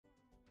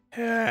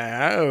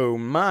Oh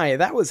my,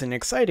 that was an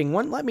exciting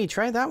one. Let me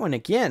try that one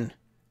again,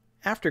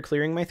 after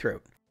clearing my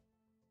throat.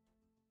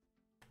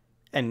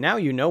 And now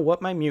you know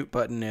what my mute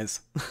button is.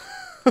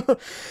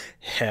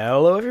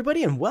 Hello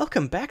everybody and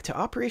welcome back to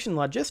Operation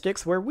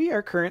Logistics, where we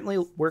are currently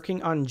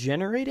working on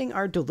generating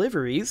our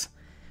deliveries,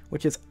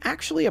 which is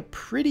actually a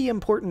pretty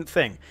important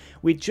thing.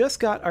 We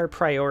just got our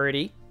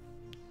priority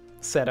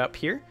set up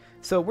here,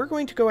 so we're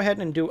going to go ahead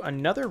and do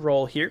another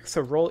roll here.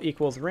 So roll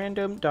equals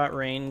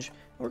random.range.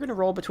 We're going to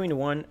roll between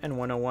 1 and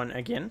 101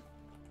 again.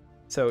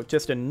 So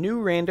just a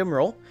new random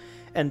roll,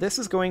 and this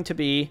is going to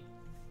be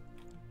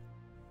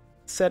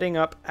setting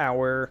up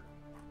our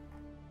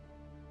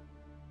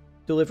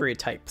delivery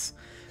types.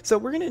 So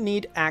we're going to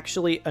need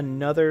actually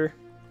another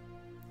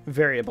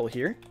variable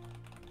here.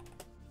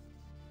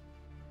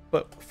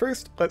 But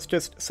first, let's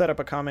just set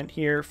up a comment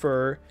here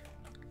for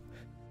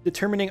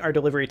determining our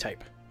delivery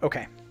type.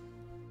 Okay.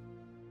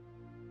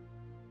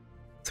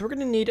 So we're going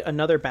to need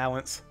another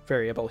balance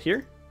variable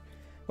here.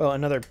 Well,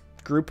 another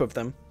group of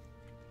them.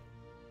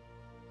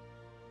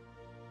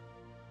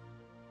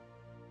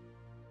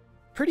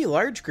 Pretty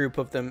large group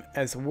of them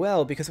as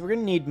well, because we're going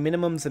to need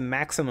minimums and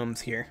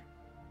maximums here.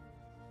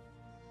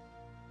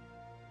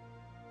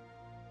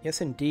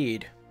 Yes,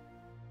 indeed.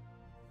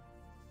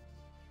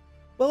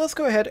 Well, let's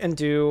go ahead and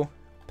do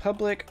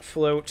public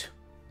float,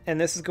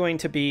 and this is going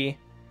to be...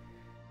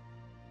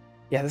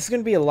 yeah, this is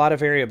going to be a lot of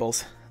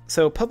variables.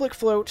 So public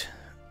float...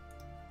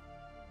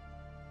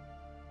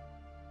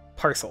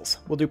 parcels.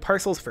 We'll do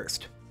parcels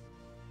first.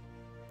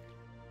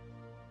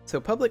 So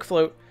public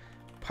float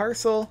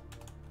parcel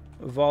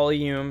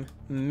volume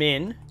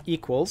min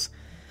equals,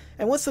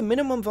 and what's the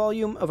minimum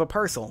volume of a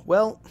parcel?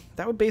 Well,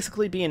 that would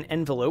basically be an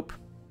envelope,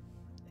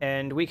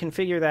 and we can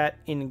figure that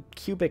in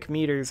cubic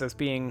meters as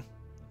being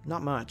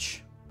not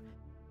much.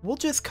 We'll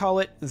just call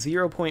it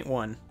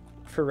 0.1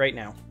 for right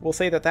now. We'll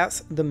say that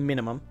that's the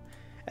minimum,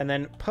 and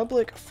then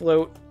public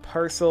float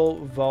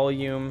parcel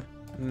volume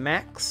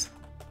max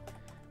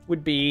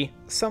would be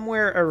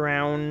somewhere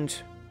around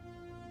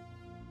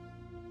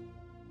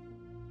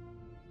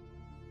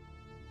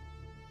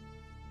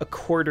a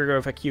quarter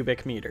of a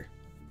cubic meter,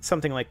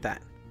 something like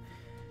that.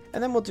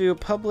 And then we'll do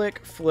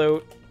public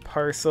float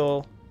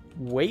parcel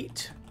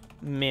weight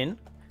min.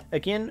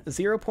 Again,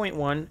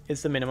 0.1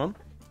 is the minimum.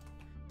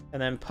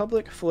 And then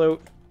public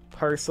float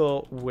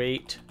parcel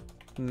weight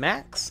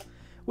max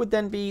would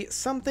then be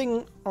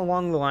something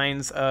along the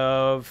lines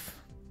of,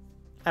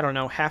 I don't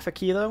know, half a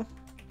kilo?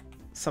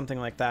 Something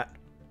like that.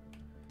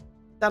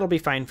 That'll be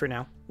fine for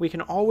now. We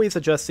can always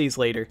adjust these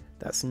later.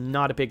 That's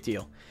not a big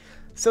deal.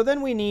 So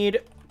then we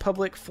need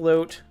public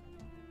float,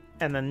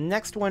 and the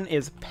next one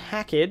is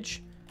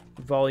package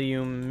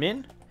volume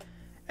min,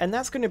 and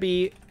that's going to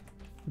be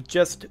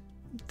just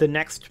the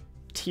next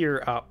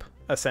tier up,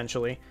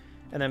 essentially.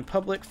 And then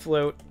public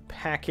float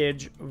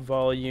package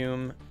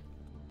volume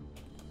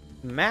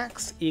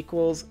max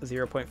equals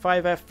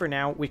 0.5f for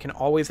now. We can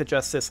always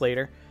adjust this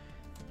later.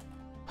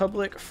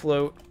 Public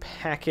float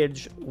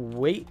package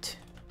weight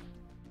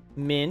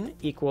min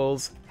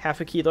equals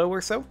half a kilo or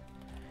so.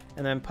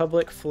 And then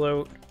public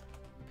float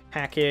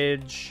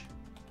package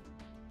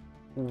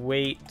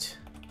weight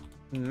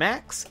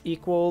max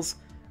equals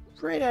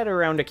right at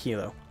around a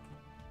kilo.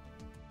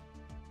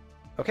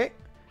 Okay,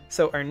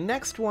 so our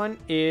next one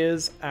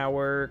is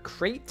our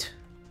crate,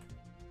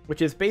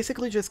 which is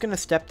basically just going to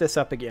step this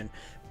up again.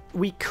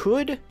 We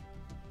could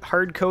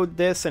hard code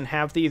this and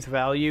have these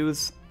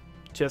values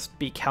just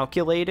be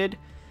calculated,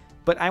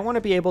 but I want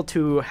to be able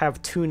to have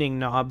tuning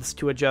knobs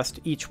to adjust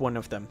each one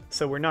of them,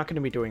 so we're not going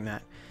to be doing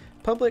that.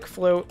 Public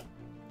float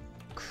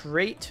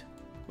crate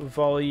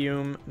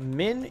volume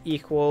min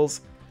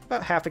equals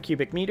about half a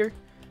cubic meter.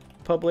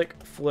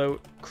 Public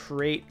float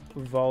crate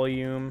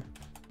volume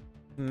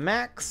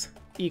max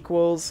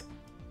equals,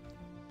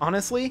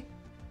 honestly,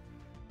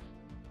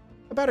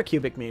 about a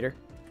cubic meter.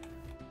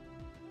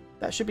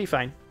 That should be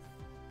fine.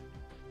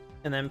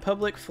 And then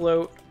public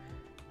float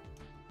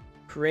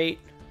crate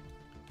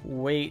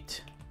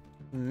weight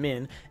min,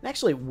 and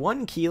actually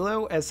 1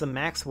 kilo as the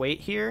max weight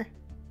here,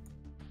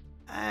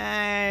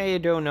 I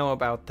don't know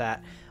about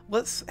that.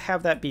 Let's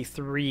have that be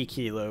 3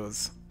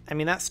 kilos. I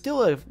mean, that's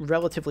still a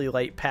relatively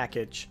light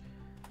package,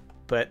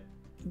 but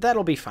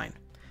that'll be fine.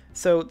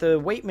 So the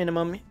weight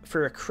minimum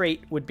for a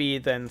crate would be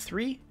then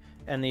 3,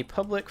 and the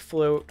public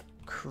float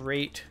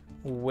crate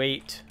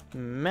weight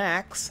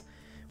max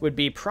would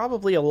be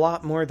probably a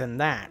lot more than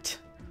that.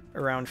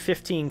 Around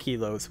 15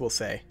 kilos, we'll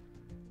say.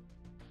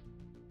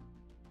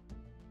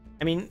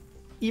 I mean,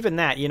 even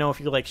that, you know,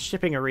 if you're like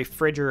shipping a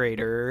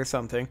refrigerator or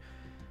something.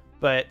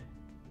 But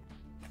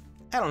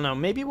I don't know,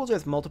 maybe we'll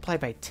just multiply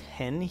by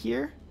 10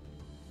 here.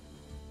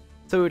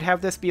 So we would have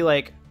this be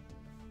like,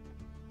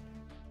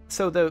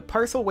 so the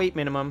parcel weight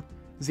minimum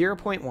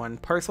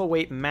 0.1, parcel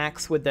weight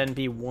max would then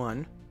be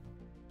 1,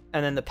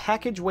 and then the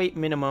package weight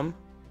minimum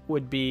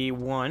would be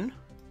 1,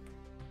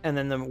 and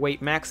then the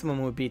weight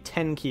maximum would be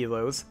 10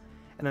 kilos,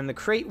 and then the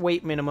crate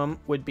weight minimum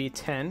would be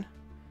 10,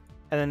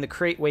 and then the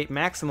crate weight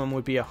maximum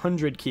would be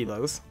 100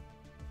 kilos.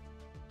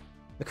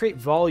 The crate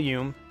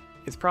volume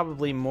is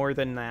probably more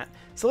than that.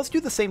 So let's do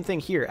the same thing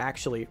here,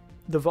 actually.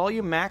 The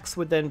volume max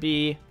would then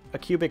be a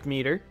cubic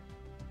meter.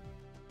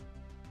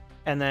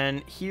 And then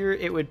here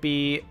it would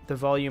be, the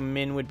volume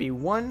min would be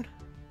 1,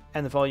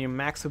 and the volume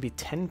max would be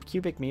 10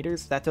 cubic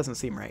meters. That doesn't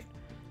seem right.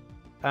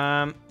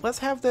 Let's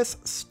have this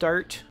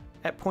start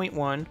at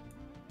 0.1,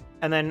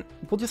 and then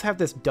we'll just have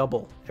this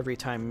double every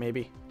time,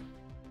 maybe.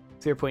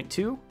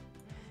 0.2.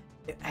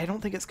 I don't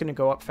think it's going to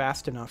go up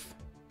fast enough.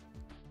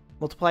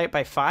 Multiply it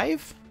by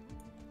 5.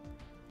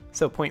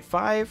 So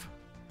 0.5,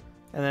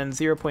 and then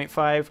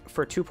 0.5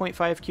 for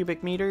 2.5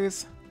 cubic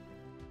meters.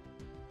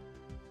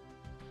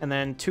 And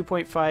then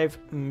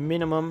 2.5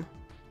 minimum.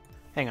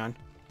 Hang on.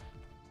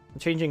 I'm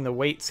changing the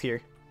weights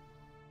here.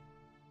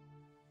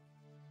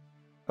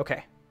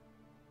 Okay.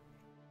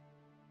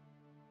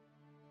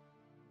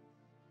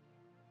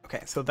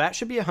 Okay, so that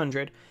should be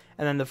 100.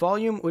 And then the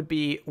volume would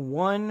be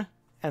 1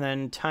 and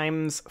then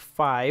times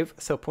 5,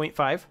 so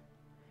 0.5.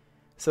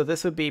 So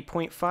this would be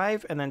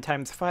 0.5 and then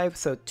times 5,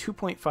 so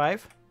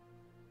 2.5.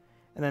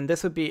 And then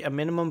this would be a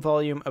minimum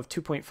volume of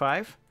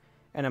 2.5.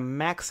 And a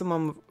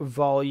maximum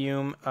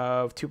volume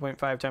of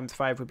 2.5 times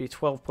 5 would be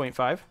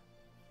 12.5.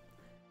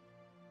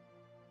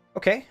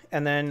 Okay,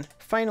 and then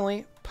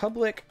finally,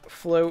 public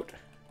float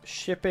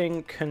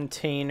shipping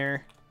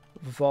container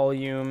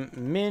volume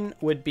min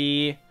would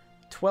be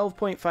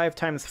 12.5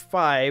 times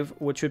 5,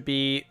 which would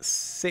be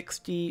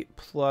 60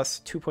 plus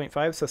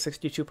 2.5, so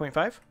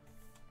 62.5.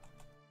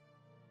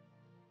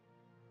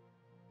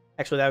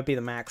 Actually, that would be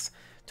the max.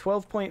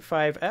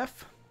 12.5F.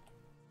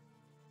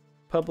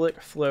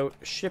 Public float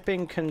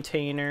shipping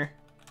container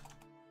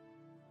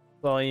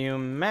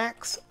volume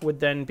max would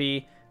then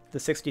be the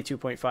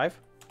 62.5.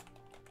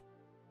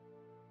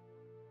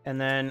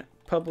 And then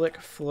public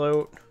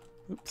float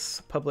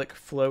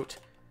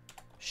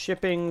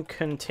shipping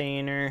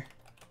container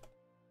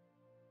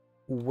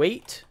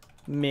weight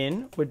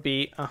min would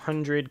be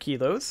 100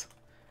 kilos.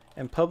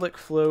 And public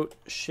float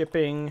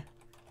shipping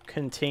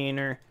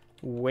container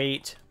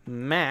weight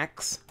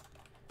max,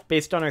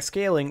 based on our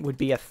scaling, would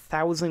be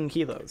 1,000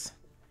 kilos.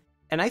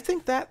 And I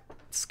think that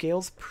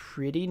scales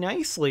pretty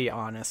nicely,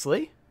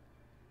 honestly.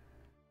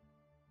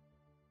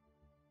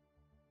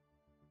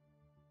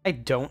 I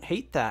don't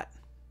hate that.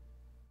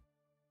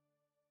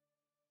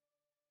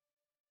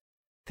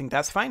 I think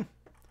that's fine.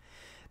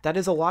 That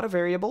is a lot of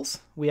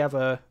variables. We have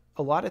a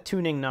lot of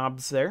tuning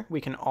knobs there.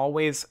 We can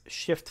always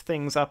shift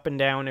things up and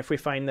down if we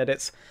find that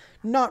it's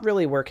not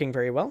really working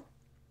very well.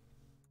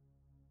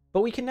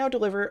 But we can now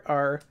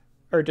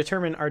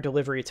determine our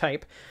delivery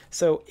type.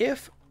 So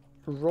if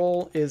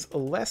role is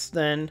less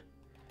than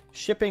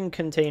shipping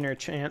container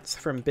chance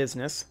from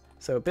business,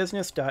 so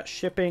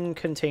business.shipping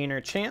container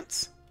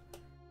chance,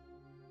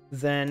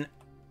 then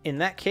in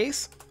that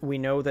case, we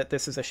know that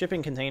this is a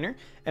shipping container,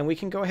 and we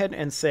can go ahead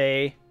and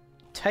say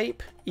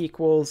type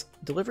equals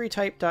delivery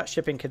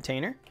type.shipping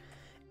container.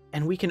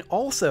 And we can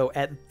also,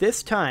 at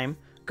this time,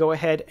 go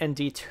ahead and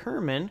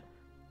determine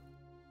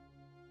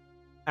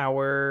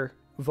our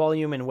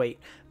volume and weight.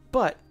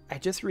 But I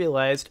just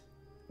realized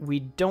we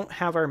don't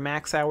have our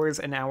max hours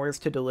and hours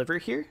to deliver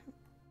here.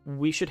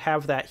 We should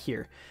have that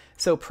here.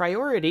 So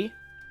priority,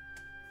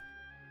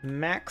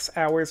 max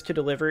hours to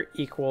deliver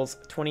equals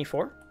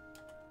 24.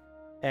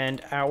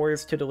 And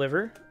hours to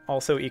deliver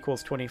also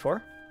equals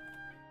 24.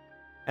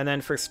 And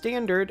then for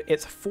standard,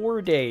 it's 4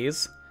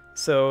 days.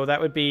 So that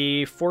would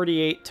be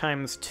 48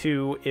 times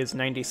 2 is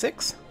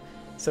 96.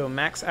 So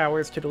max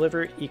hours to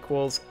deliver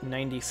equals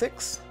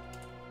 96.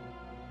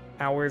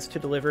 Hours to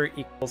deliver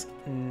equals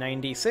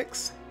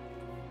 96.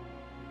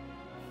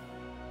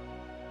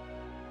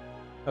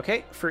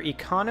 Okay, for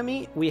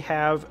economy, we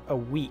have a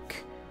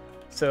week.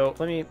 So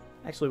we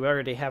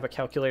already have a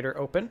calculator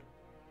open.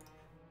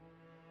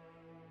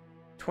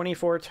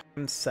 24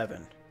 times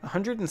 7.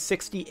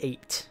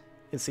 168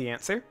 is the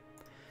answer.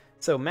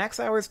 So max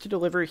hours to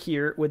deliver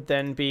here would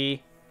then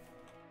be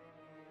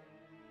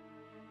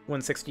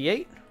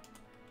 168.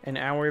 And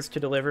hours to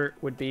deliver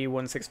would be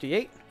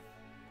 168.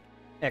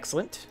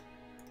 Excellent.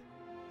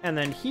 And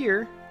then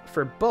here,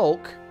 for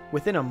bulk,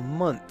 within a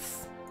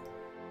month.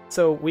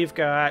 So we've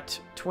got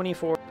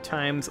 24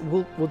 times,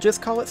 we'll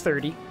just call it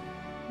 30.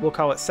 We'll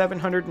call it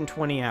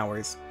 720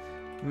 hours.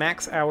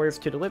 Max hours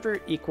to deliver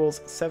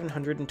equals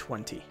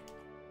 720.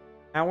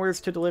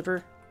 Hours to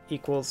deliver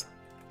equals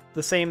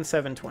the same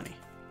 720.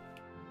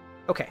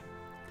 Okay.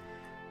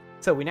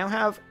 So we now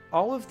have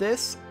all of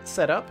this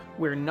set up.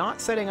 We're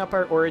not setting up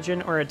our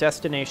origin or a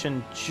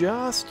destination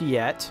just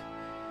yet,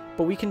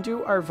 but we can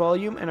do our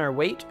volume and our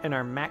weight and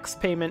our max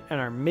payment and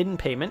our min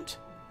payment.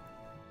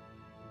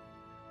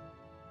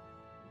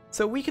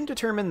 So we can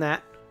determine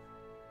that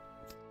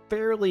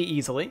fairly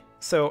easily.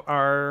 So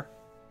our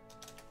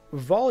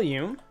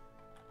volume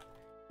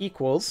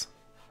equals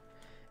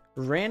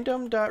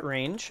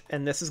random.range,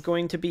 and this is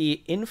going to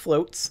be in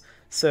floats.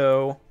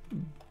 So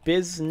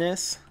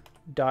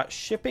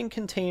business.shipping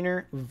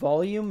container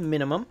volume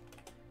minimum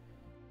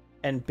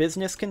and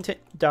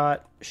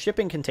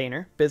business.shipping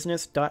container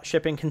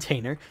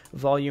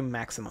volume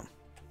maximum.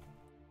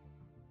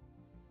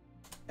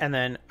 And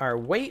then our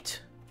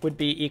weight would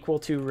be equal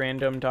to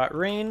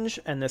random.range,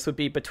 and this would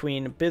be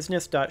between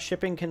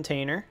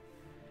business.shippingContainer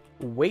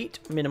weight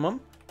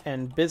minimum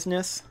and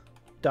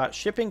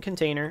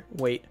business.shippingContainer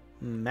weight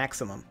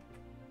maximum.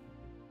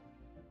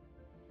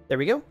 There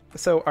we go.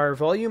 So our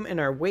volume and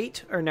our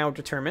weight are now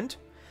determined.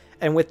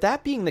 And with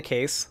that being the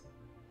case,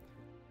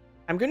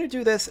 I'm going to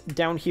do this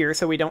down here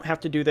so we don't have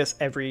to do this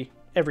every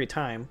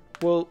time.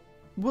 We'll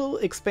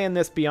expand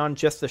this beyond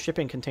just the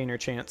shipping container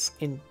chance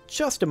in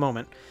just a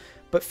moment.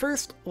 But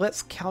first,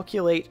 let's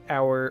calculate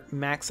our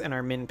max and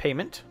our min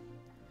payment.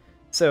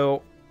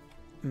 So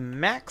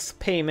max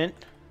payment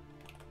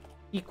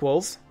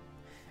equals,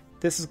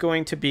 this is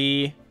going to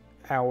be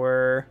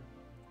our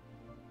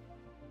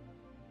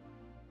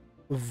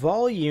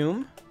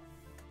volume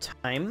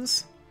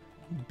times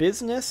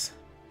business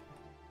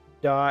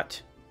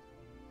dot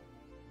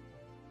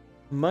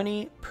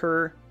money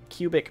per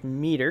cubic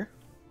meter.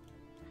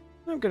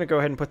 I'm going to go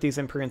ahead and put these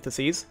in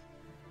parentheses.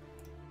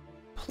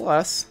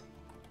 Plus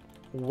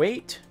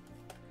weight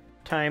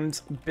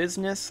times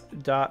business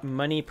dot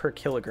money per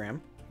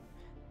kilogram.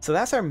 So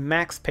that's our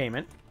max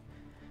payment.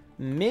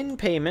 Min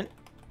payment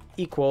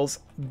equals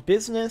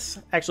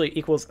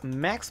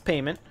max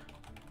payment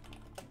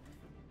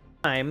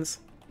times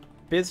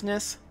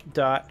business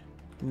dot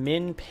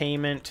min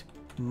payment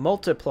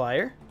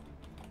multiplier,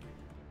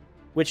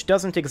 which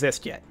doesn't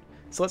exist yet.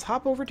 So let's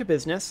hop over to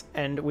business,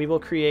 and we will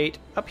create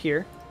up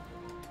here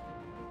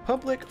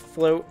public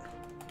float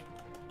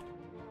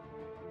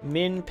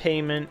min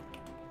payment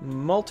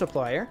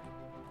multiplier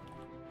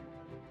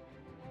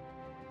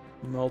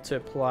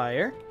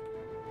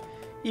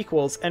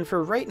equals, and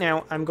for right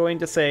now I'm going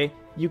to say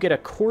you get a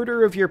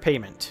quarter of your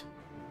payment.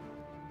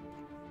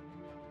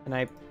 And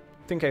I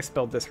think I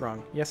spelled this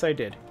wrong. Yes, I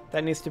did.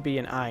 That needs to be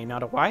an I,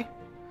 not a Y.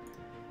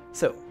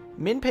 So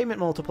min payment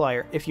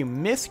multiplier, if you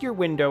miss your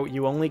window,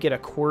 you only get a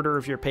quarter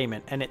of your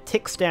payment, and it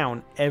ticks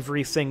down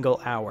every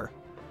single hour.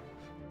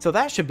 So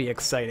that should be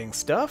exciting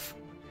stuff.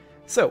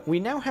 So we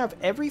now have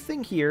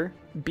everything here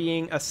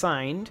being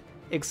assigned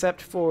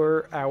except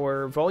for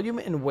our volume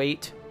and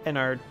weight and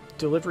our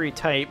delivery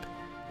type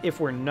if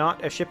we're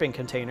not a shipping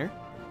container,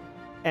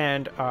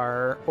 and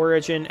our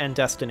origin and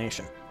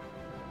destination.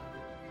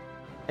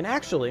 And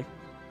actually,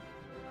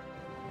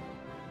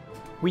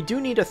 we do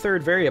need a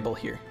third variable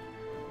here.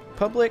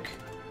 Public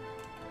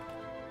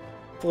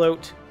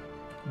float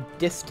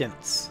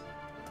distance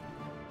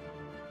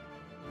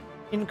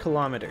in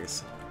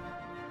kilometers.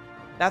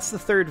 That's the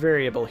third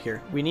variable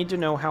here. We need to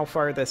know how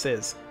far this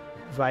is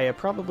via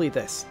probably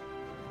this.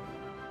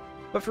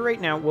 But for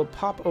right now, we'll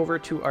pop over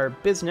to our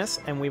business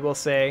and we will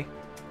say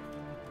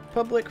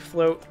public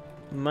float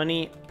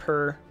money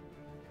per,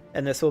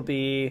 and this will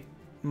be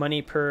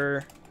money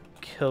per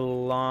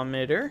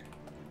kilometer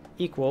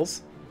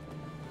equals,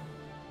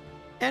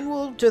 and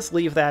we'll just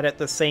leave that at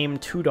the same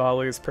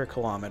 $2 per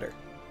kilometer.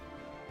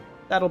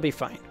 That'll be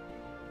fine.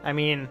 I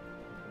mean,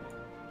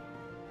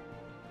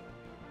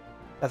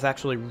 that's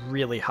actually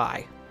really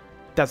high.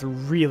 That's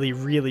really,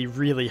 really,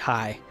 really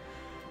high.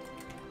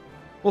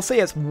 We'll say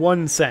it's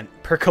 1 cent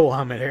per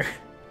kilometer.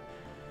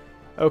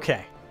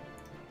 Okay.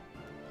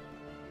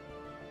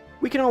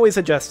 We can always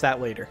adjust that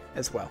later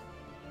as well.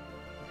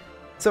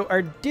 So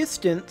our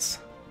distance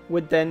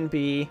would then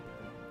be,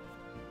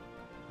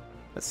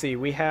 let's see,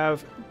 we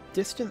have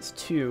distance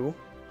 2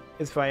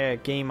 is via a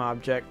game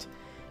object.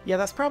 Yeah,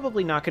 that's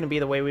probably not going to be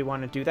the way we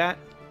want to do that.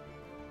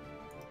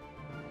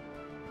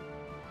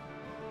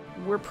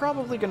 We're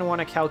probably going to want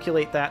to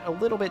calculate that a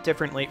little bit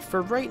differently.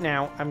 For right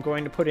now, I'm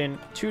going to put in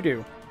to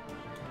do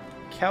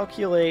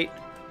calculate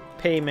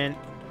payment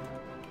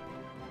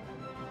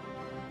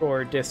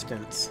for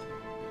distance.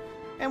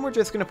 And we're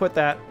just going to put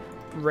that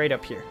right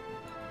up here.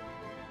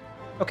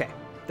 Okay,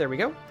 there we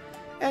go.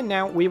 And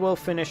now we will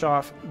finish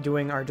off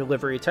doing our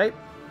delivery type.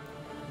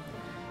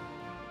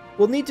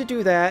 We'll need to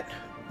do that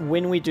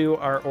when we do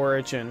our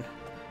origin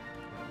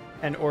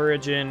and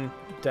origin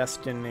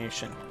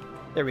destination.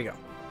 There we go.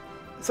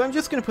 So I'm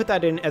just going to put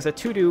that in as a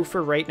to-do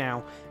for right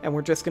now, and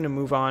we're just going to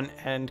move on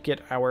and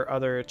get our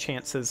other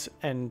chances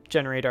and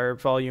generate our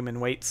volume and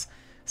weights.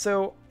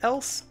 So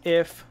else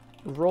if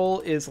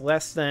roll is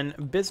less than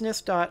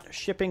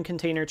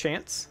business.shippingContainer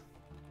chance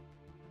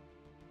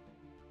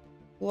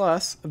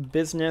plus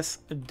business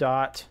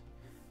dot,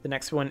 the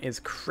next one is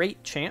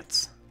crate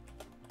chance,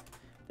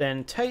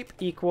 then type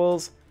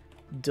equals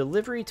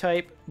delivery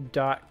type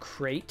dot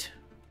crate,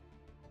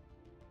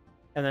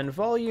 and then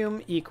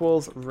volume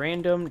equals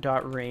random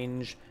dot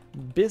range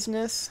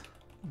business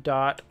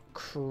dot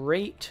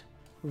crate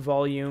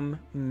volume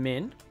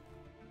min,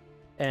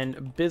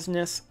 and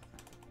busyness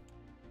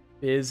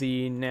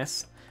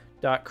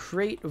dot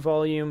crate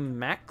volume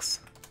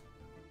max.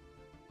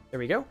 There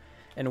we go.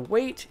 And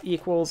weight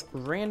equals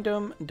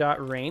random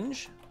dot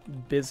range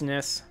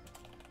business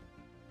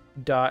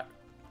dot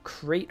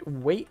crate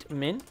weight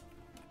min,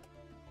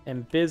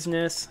 and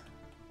business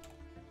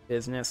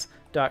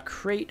dot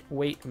crate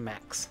weight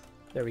max.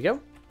 There we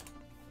go.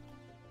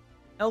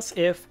 Else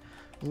if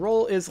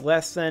roll is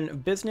less than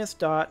business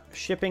dot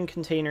shipping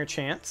container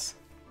chance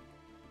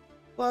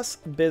plus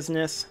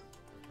business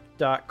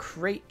dot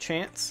crate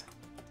chance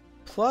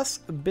plus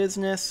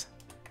business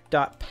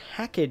dot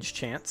package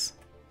chance,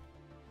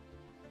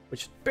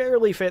 which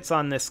barely fits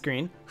on this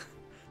screen.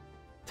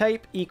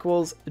 Type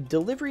equals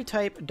delivery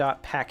type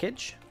dot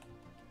package.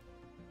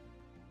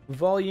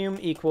 Volume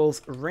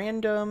equals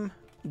random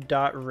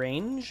dot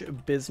range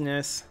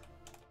business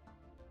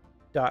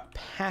dot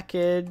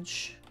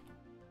package.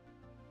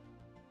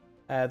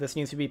 This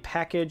needs to be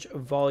package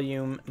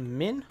volume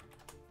min.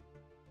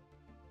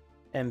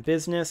 And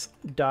business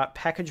dot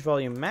package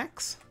volume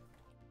max.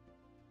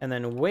 And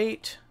then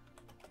weight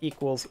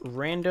equals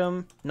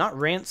random, not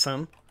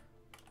ransom.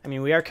 I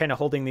mean, we are kind of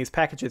holding these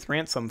packages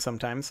ransom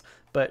sometimes,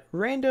 but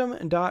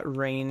random dot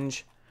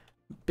range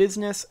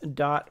business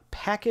dot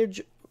package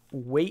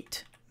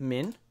weight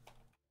min.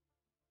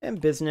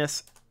 And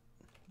business,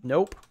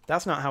 nope,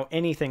 that's not how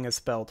anything is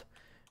spelled.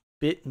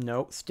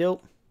 Nope,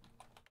 still,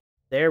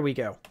 there we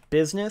go.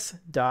 Business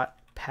dot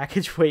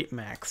package weight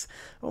max.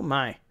 Oh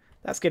my,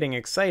 that's getting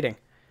exciting.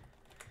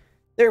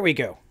 There we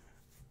go.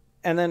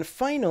 And then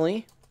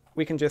finally,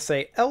 we can just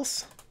say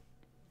else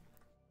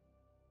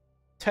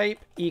type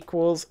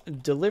equals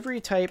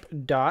delivery type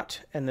dot,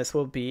 and this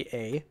will be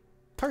a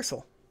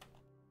parcel.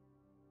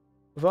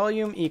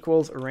 Volume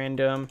equals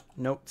random,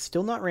 nope,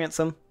 still not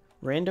ransom,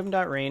 random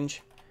dot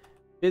range,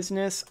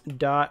 business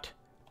dot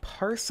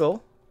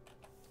parcel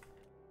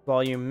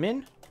volume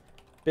min,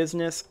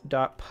 business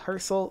dot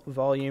parcel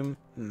volume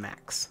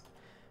max.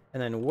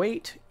 And then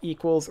weight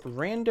equals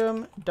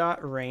random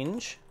dot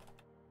range,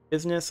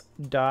 business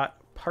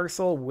dot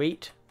parcel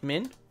weight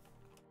min,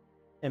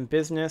 and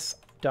business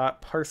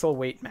dot parcel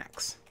weight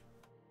max.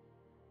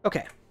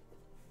 Okay.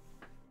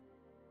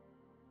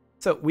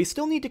 So we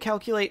still need to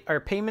calculate our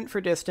payment for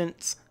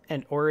distance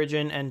and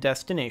origin and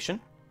destination.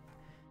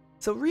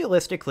 So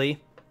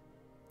realistically,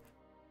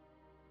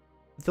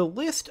 the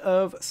list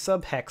of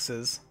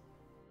subhexes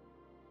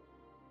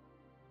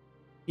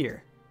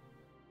here.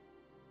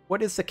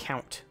 What is the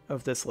count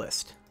of this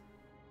list?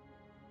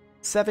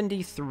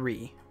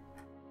 73.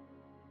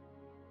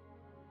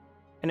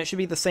 And it should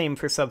be the same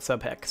for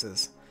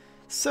subhexes.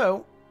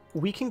 So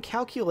we can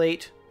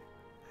calculate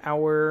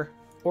our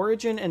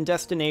origin and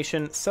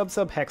destination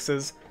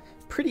subhexes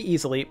pretty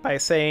easily by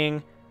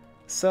saying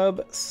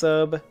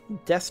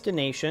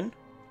destination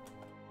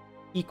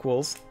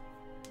equals,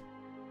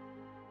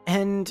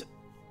 and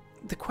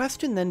the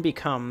question then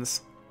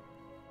becomes,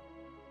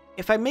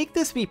 if I make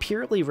this be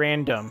purely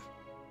random,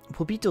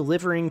 we'll be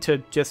delivering to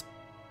just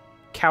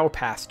cow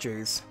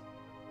pastures.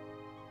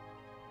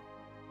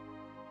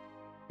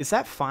 Is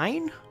that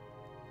fine?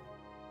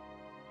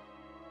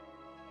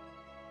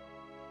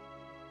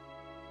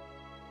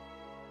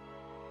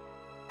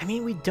 I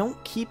mean, we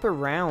don't keep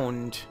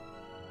around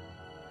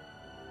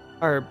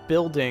our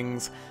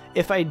buildings.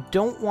 If I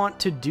don't want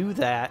to do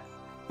that,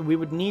 we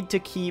would need to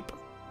keep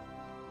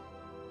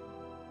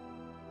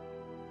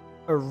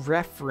a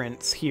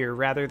reference here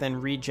rather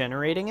than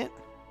regenerating it.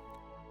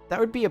 That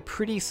would be a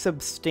pretty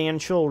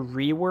substantial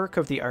rework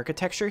of the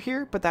architecture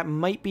here, but that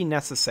might be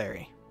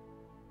necessary.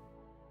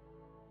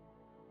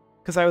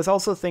 Because I was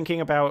also thinking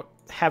about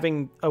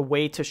having a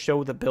way to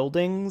show the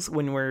buildings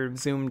when we're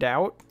zoomed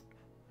out.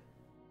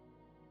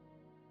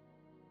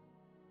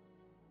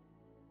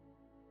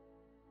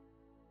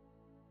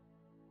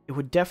 It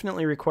would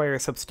definitely require a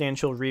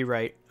substantial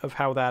rewrite of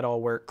how that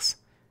all works.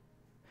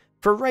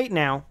 For right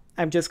now,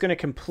 I'm just going to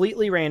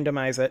completely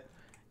randomize it.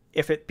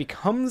 If it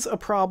becomes a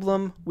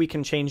problem, we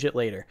can change it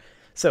later.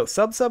 So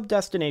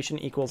destination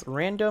equals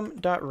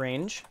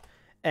random.range,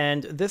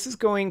 and this is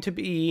going to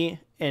be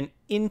an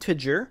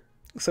integer,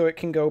 so it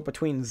can go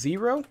between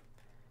 0,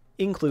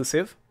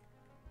 inclusive,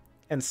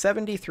 and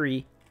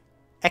 73,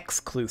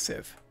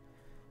 exclusive.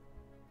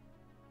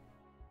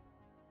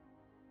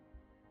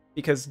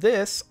 Because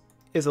this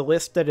is a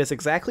list that is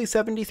exactly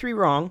 73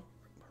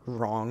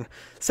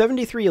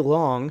 73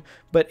 long,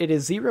 but it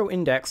is 0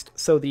 indexed,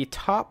 so the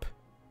top,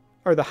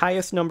 or the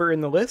highest number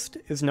in the list,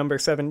 is number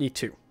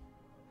 72.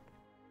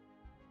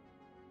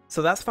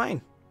 So that's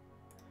fine.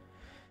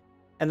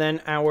 And then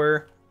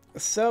our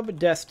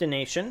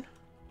sub-destination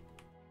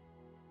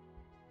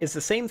is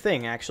the same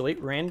thing, actually.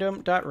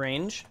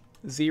 Random.range,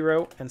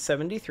 0 and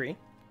 73.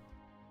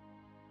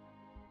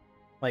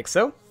 Like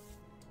so.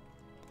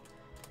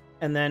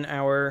 And then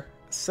our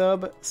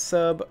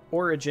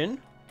sub-origin,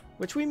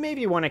 which we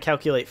maybe want to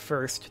calculate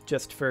first,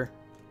 just for,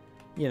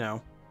 you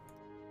know,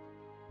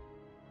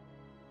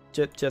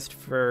 just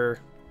for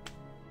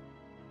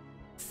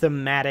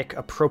thematic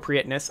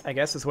appropriateness, I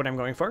guess, is what I'm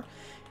going for.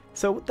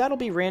 So that'll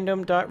be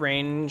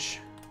random.range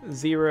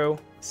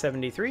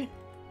 073.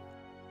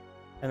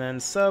 And then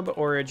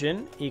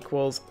sub-origin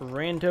equals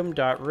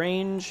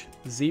random.range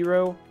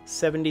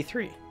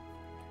 073.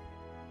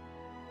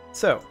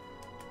 So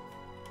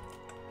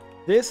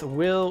this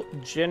will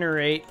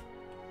generate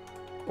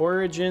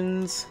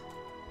origins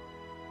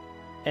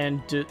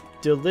and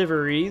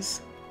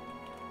deliveries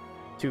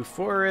to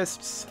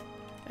forests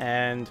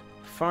and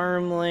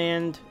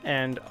farmland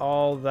and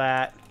all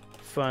that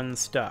fun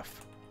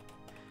stuff.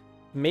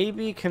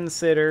 maybe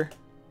consider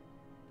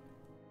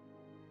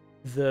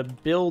the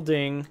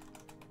building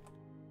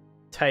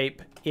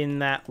type in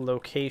that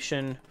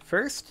location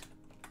first.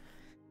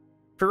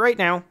 For right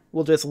now,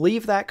 we'll just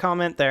leave that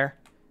comment there.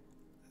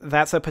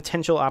 That's a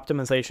potential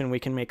optimization we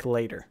can make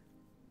later.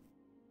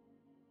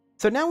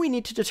 So now we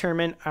need to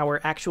determine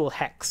our actual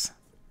hex,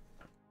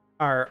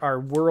 our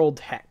world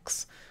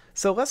hex.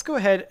 So let's go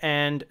ahead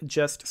and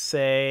just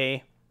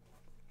say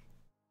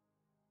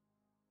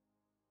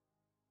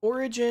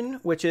origin,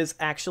 which is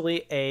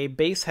actually a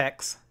base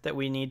hex that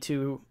we need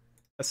to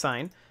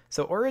assign.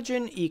 So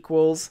origin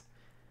equals,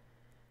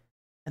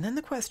 and then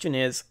the question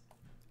is,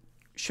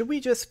 should we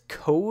just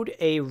code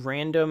a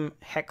random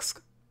hex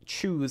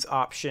choose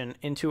option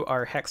into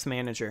our hex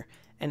manager?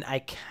 And I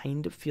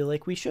kind of feel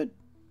like we should.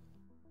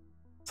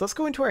 So let's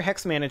go into our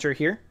hex manager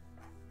here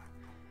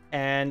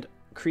and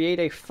create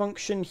a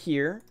function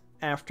here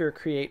after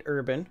create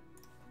urban.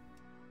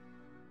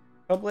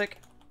 Public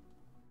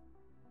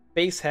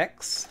base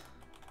hex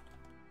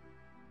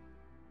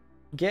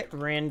get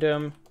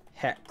random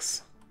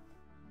hex.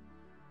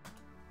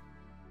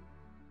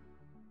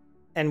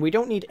 And we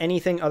don't need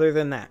anything other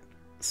than that.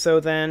 So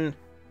then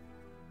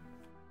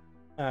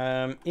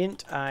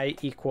int I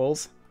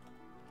equals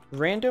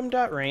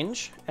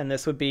random.range, and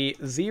this would be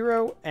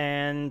 0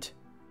 and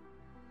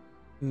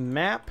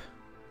map.count.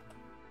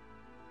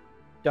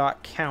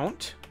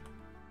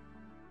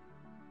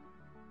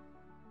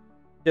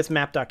 Just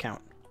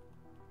map.count.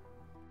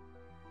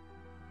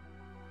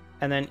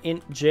 And then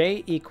int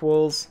j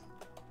equals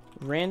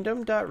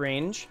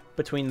random.range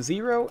between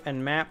 0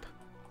 and map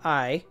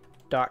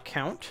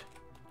I.count.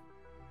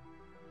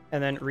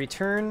 And then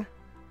return,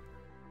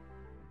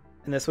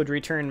 and this would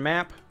return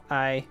map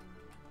I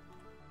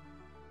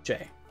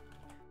j.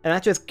 And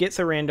that just gets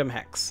a random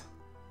hex.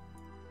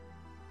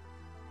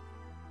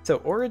 So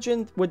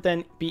origin would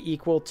then be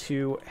equal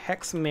to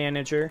hex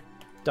manager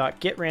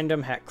dot get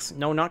random hex.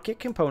 No, not get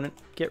component,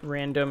 get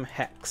random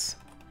hex.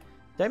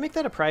 Did I make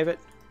that a private?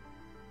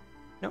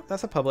 No,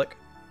 that's a public.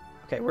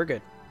 Okay, we're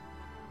good.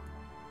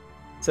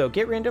 So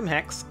get random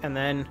hex, and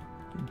then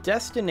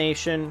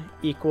destination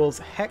equals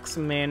hex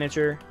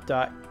manager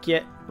dot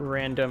get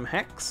random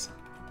hex.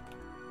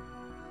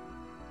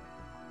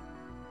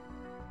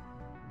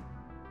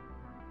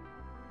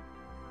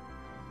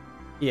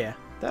 Yeah,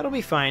 that'll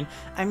be fine.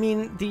 I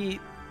mean, the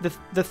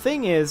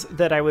thing is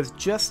that I was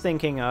just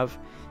thinking of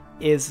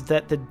is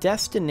that the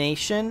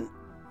destination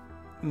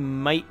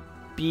might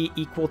be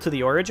equal to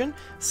the origin.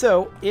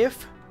 So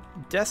if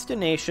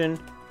destination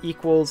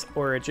equals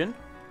origin,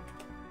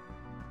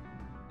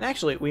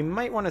 actually, we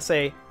might want to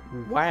say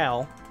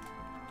while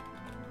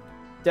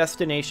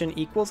destination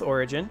equals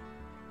origin,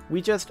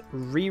 we just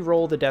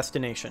re-roll the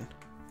destination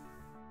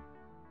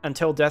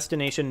until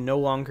destination no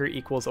longer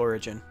equals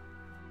origin.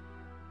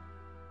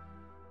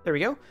 There we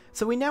go.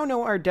 So we now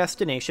know our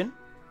destination.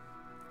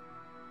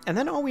 And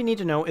then all we need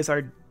to know is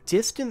our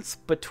distance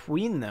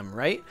between them,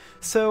 right?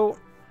 So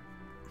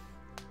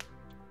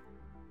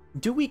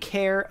do we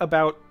care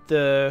about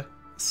the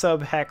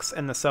subhex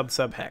and the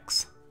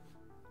sub-subhex?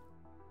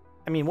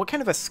 I mean, what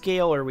kind of a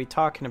scale are we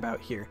talking about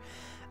here?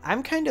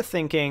 I'm kind of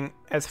thinking,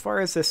 as far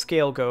as this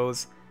scale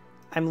goes,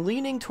 I'm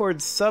leaning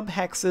towards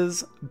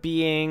subhexes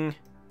being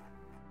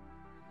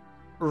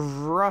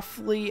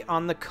roughly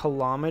on the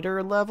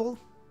kilometer level,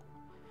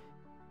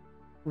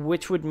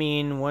 which would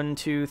mean 1,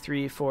 2,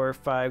 3, 4,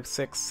 5,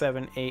 6,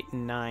 7, 8,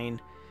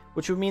 9,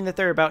 which would mean that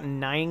they're about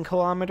 9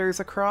 kilometers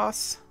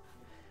across.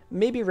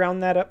 Maybe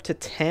round that up to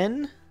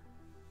 10.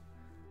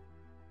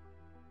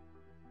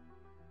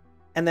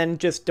 And then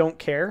just don't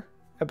care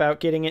about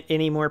getting it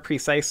any more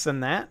precise than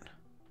that.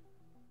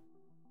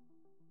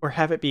 Or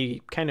have it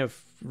be kind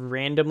of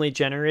randomly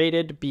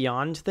generated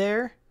beyond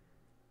there.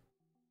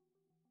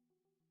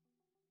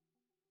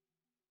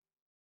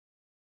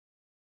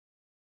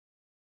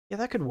 Yeah,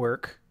 that could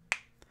work.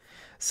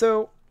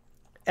 So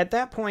at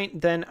that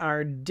point, then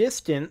our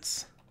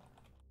distance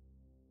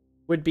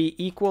would be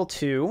equal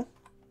to,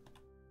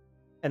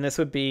 and this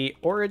would be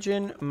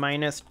origin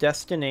minus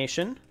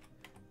destination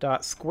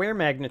dot square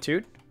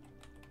magnitude.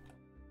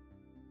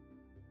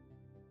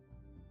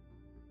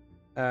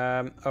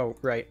 Oh,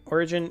 right.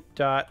 Origin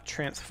dot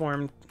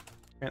transform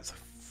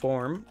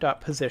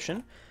dot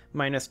position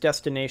minus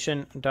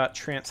destination dot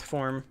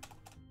transform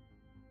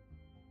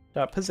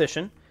dot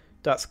position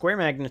dot square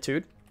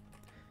magnitude.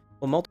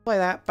 We'll multiply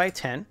that by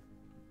 10.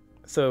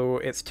 So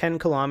it's 10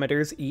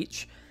 kilometers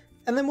each.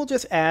 And then we'll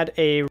just add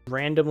a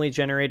randomly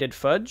generated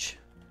fudge.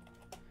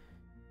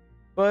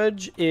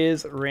 Fudge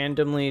is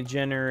randomly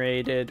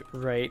generated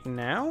right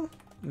now.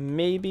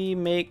 Maybe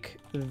make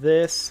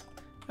this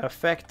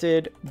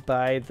affected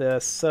by the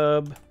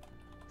sub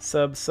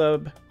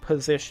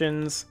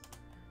positions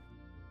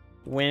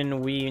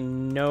when we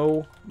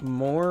know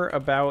more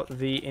about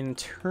the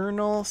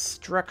internal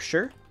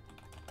structure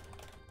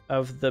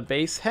of the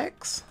base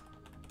hex.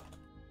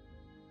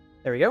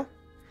 There we go.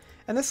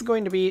 And this is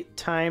going to be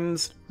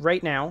times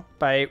right now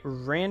by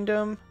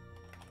random.range.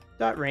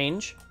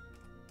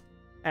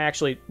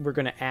 Actually, we're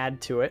going to add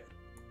to it.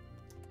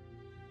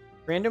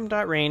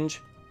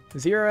 random.range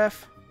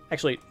 0f,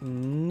 actually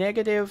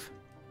negative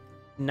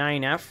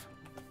 9f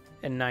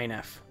and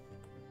 9f.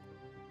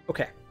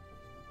 Okay.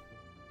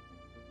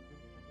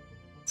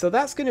 So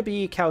that's going to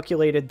be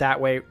calculated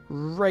that way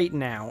right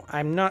now.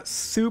 I'm not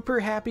super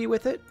happy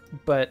with it,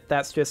 but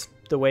that's just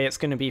the way it's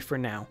going to be for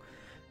now.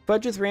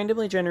 Fudge is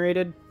randomly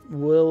generated.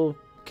 We'll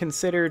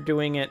consider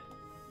doing it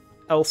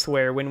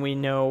elsewhere when we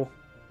know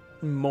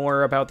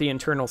more about the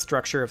internal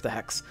structure of the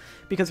hex.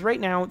 Because right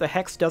now, the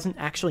hex doesn't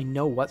actually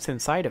know what's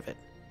inside of it.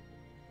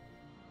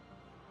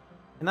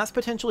 And that's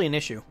potentially an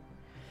issue.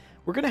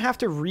 We're going to have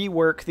to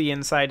rework the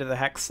inside of the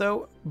hex,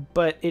 though,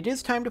 but it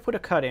is time to put a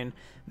cut in.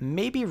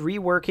 Maybe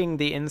reworking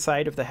the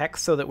inside of the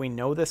hex so that we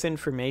know this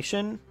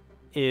information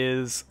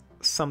is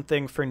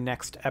something for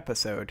next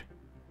episode.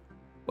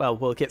 Well,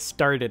 we'll get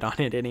started on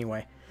it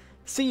anyway.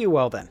 See you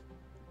all then.